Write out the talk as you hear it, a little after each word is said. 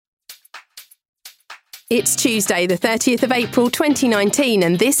It's Tuesday, the 30th of April 2019,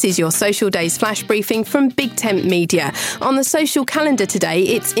 and this is your Social Days flash briefing from Big Tent Media. On the social calendar today,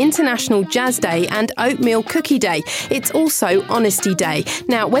 it's International Jazz Day and Oatmeal Cookie Day. It's also Honesty Day.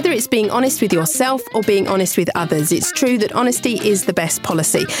 Now, whether it's being honest with yourself or being honest with others, it's true that honesty is the best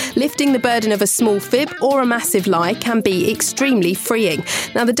policy. Lifting the burden of a small fib or a massive lie can be extremely freeing.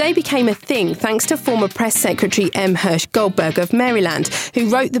 Now, the day became a thing thanks to former Press Secretary M. Hirsch Goldberg of Maryland, who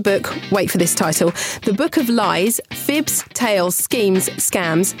wrote the book, wait for this title, The Book of Lies, Fibs, Tales, Schemes,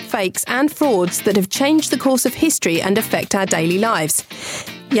 Scams, Fakes and Frauds that have changed the course of history and affect our daily lives.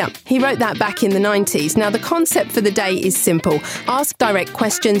 Yeah, he wrote that back in the 90s. Now, the concept for the day is simple. Ask direct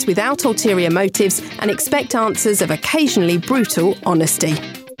questions without ulterior motives and expect answers of occasionally brutal honesty.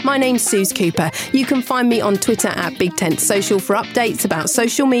 My name's Suze Cooper. You can find me on Twitter at Big Tent Social for updates about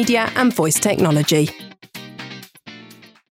social media and voice technology.